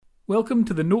Welcome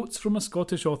to the Notes from a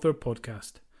Scottish Author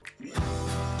podcast.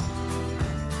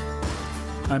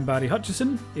 I'm Barry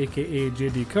Hutchison, aka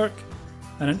JD Kirk,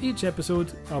 and in each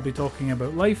episode I'll be talking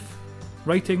about life,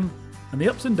 writing, and the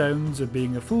ups and downs of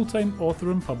being a full-time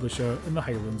author and publisher in the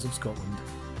Highlands of Scotland.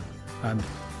 And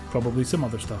probably some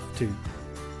other stuff too.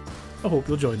 I hope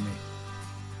you'll join me.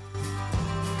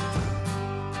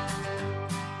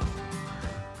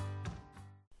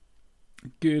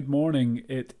 Good morning,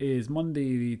 it is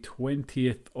Monday the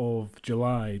 20th of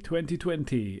July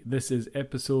 2020. This is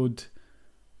episode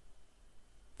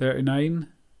 39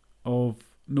 of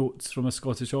Notes from a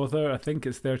Scottish Author. I think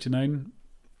it's 39.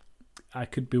 I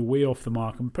could be way off the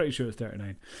mark, I'm pretty sure it's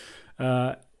 39.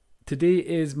 Today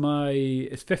is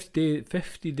it's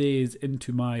 50 days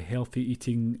into my healthy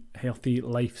eating, healthy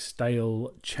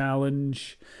lifestyle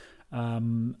challenge.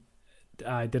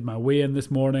 I did my weigh-in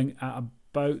this morning at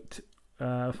about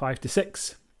 5 to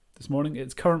 6 this morning.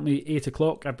 It's currently 8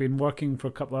 o'clock. I've been working for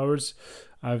a couple of hours.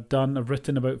 I've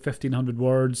written about 1,500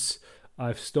 words.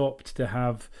 I've stopped to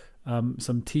have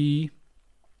some tea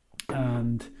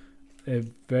and a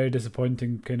very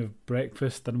disappointing kind of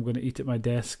breakfast that I'm going to eat at my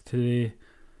desk today.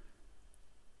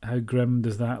 How grim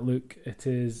does that look? It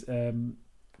is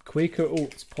Quaker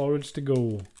Oats porridge to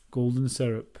go, golden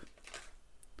syrup.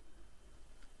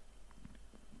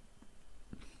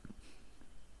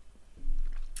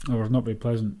 Oh, it's not very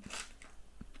pleasant.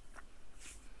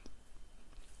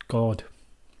 God,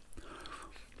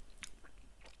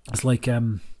 it's like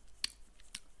kind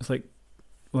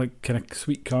of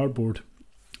sweet cardboard.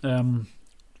 I'm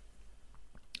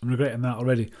regretting that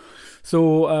already.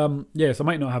 So yes, I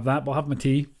might not have that, but I'll have my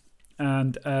tea.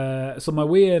 And so my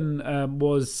weigh-in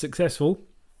was successful.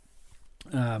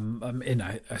 I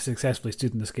successfully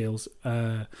stood in the scales.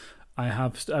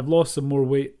 I've lost some more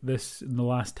weight in the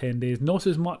last 10 days. Not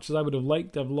as much as I would have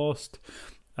liked. I've lost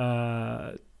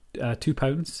 2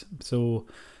 pounds. So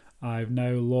I've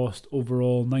now lost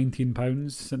overall 19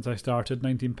 pounds since I started.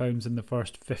 19 pounds in the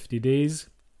first 50 days.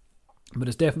 But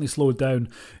it's definitely slowed down.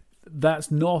 That's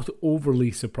not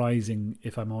overly surprising,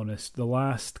 if I'm honest. The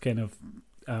last kind of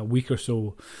week or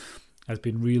so has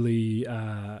been really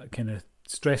kind of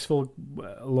stressful.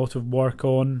 A lot of work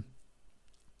on.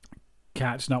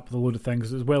 Catching up with a load of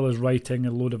things, as well as writing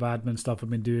a load of admin stuff I've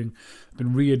been doing. I've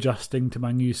been readjusting to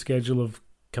my new schedule of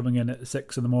coming in at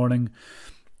 6 in the morning,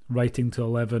 writing till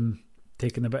 11,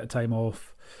 taking a bit of time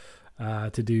off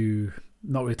to do,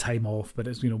 not really time off, but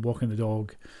it's, walking the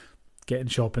dog, getting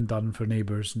shopping done for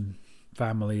neighbours and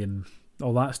family and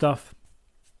all that stuff.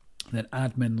 And then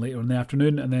admin later in the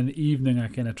afternoon, and then evening I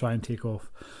kind of try and take off.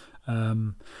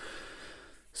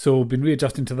 So been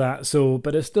readjusting to that.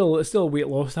 But it's still weight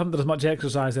loss. I haven't done as much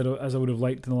exercise as I would have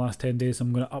liked in the last 10 days. So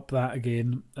I'm going to up that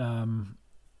again. I've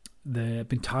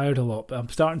been tired a lot, but I'm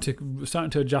starting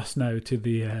to adjust now to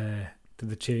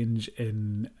the change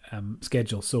in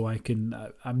schedule. So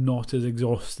I'm not as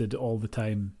exhausted all the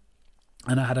time.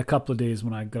 And I had a couple of days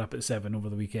when I got up at 7 over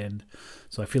the weekend,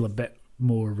 so I feel a bit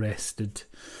more rested.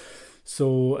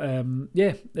 So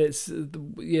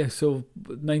so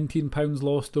 19 pounds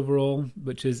lost overall,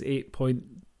 which is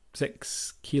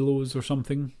 8.6 kilos or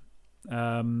something.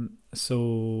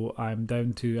 So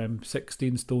I'm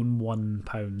 16 stone 1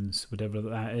 pounds, whatever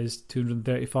that is,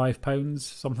 235 pounds,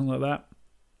 something like that.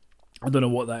 I don't know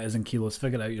what that is in kilos.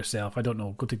 Figure it out yourself. I don't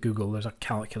know. Go to Google. There's a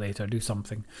calculator. Do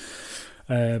something.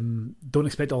 Don't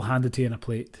expect it all handed to you in a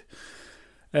plate.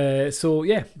 So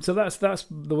that's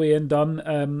the weigh-in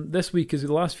done. This week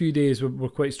the last few days were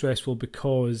quite stressful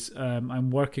because I'm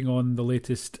working on the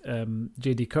latest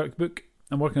JD Kirk book.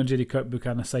 I'm working on JD Kirk book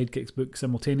and a Sidekicks book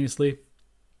simultaneously,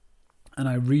 and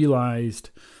I realised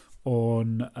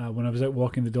when I was out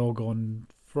walking the dog on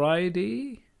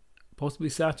Friday, possibly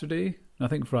Saturday, I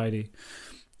think Friday,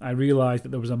 I realised that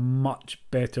there was a much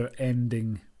better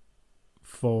ending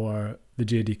for the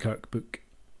JD Kirk book,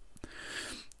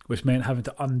 which meant having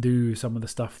to undo some of the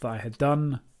stuff that I had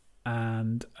done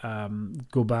and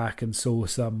go back and sow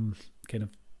some kind of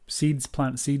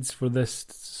plant seeds for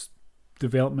this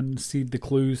development, seed the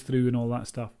clues through and all that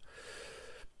stuff.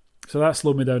 So that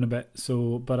slowed me down a bit.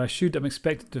 But I'm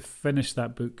expected to finish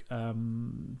that book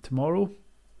tomorrow,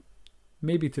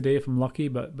 maybe today if I'm lucky,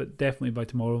 but definitely by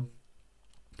tomorrow.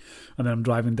 And then I'm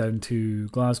driving down to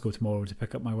Glasgow tomorrow to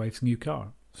pick up my wife's new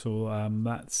car. So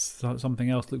that's something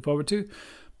else to look forward to.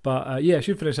 But I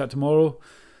should finish that tomorrow,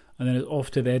 and then it's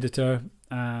off to the editor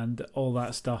and all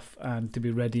that stuff, and to be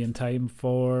ready in time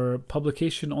for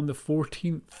publication on the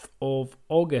 14th of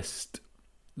August.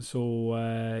 So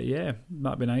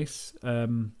that'd be nice.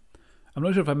 I'm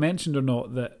not sure if I mentioned or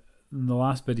not that in the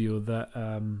last video that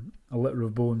A Litter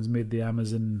of Bones made the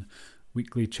Amazon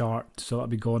weekly chart, so that'll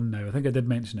be gone now. I think I did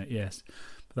mention it, yes.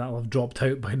 But that'll have dropped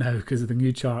out by now because the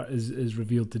new chart is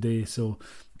revealed today, so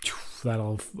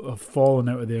that'll have fallen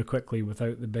out of there quickly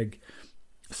without the big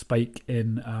spike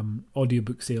in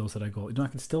audiobook sales that I got. I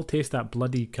can still taste that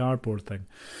bloody cardboard thing.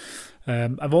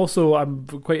 I'm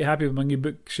quite happy with my new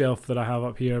bookshelf that I have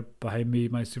up here behind me,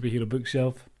 my superhero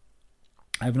bookshelf.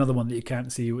 I have another one that you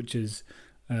can't see, which is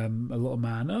a little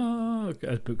man.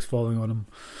 His book's falling on him.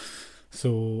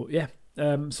 So yeah.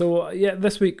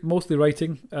 This week mostly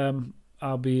writing.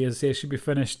 I'll be, as I say, I should be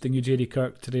finished the new J.D.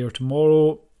 Kirk today or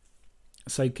tomorrow.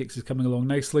 Sidekicks is coming along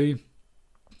nicely.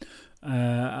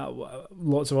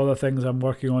 Lots of other things I'm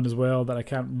working on as well that I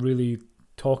can't really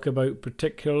talk about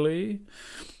particularly.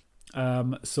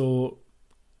 So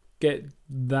get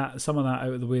some of that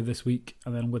out of the way this week,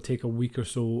 and then I'm going to take a week or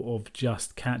so of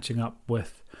just catching up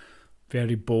with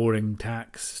very boring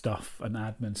tax stuff and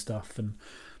admin stuff and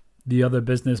the other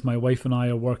business my wife and I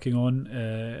are working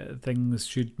on. Things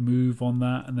should move on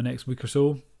that in the next week or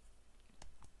so.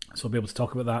 So I'll be able to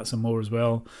talk about that some more as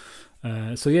well.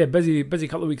 Busy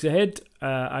couple of weeks ahead.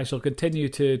 I shall continue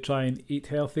to try and eat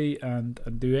healthy and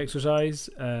do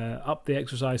exercise, up the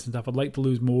exercise and stuff. I'd like to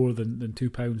lose more than 2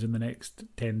 pounds in the next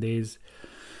 10 days.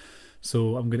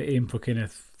 So I'm going to aim for kind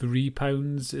of 3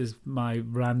 pounds is my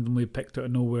randomly picked out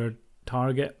of nowhere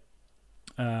target.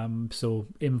 So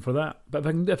aiming for that. But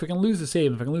if I can lose the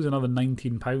same, if I can lose another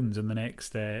 19 pounds in the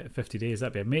next 50 days,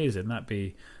 that'd be amazing. That'd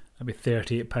be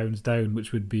 38 pounds down,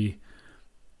 which would be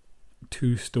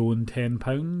 2 stone 10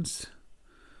 pounds.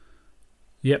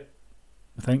 Yep,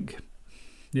 I think.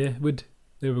 Yeah, it would.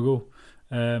 There we go.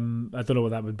 I don't know what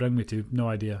that would bring me to. No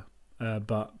idea.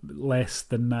 But less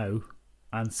than now,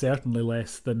 and certainly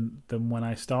less than when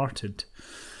I started.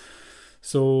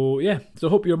 So yeah, so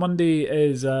hope your Monday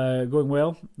is going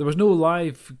well. There was no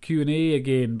live Q&A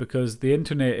again because the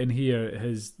internet in here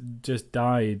has just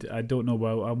died. I don't know.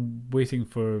 Well, I'm waiting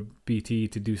for BT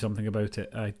to do something about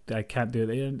it. I can't do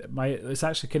it. It's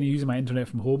actually kind of using my internet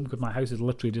from home because my house is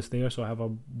literally just there. So I have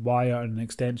a wire and an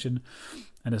extension,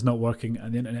 and it's not working.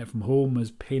 And the internet from home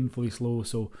is painfully slow.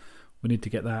 So we need to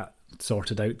get that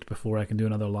sorted out before I can do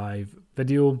another live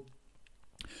video.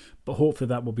 But hopefully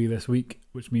that will be this week,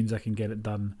 which means I can get it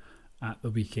done at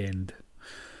the weekend.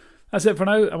 That's it for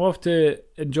now. I'm off to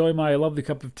enjoy my lovely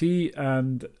cup of tea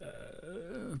and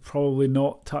probably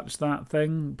not touch that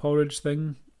porridge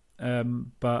thing.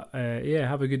 Have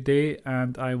a good day,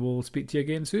 and I will speak to you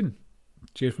again soon.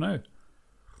 Cheers for now.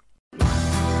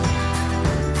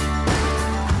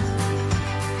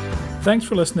 Thanks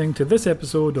for listening to this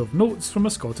episode of Notes from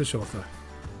a Scottish Author.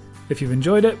 If you've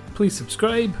enjoyed it, please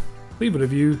subscribe, leave a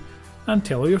review, and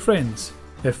tell all your friends,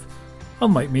 if,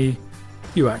 unlike me,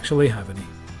 you actually have any.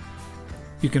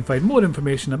 You can find more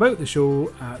information about the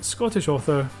show at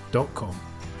scottishauthor.com.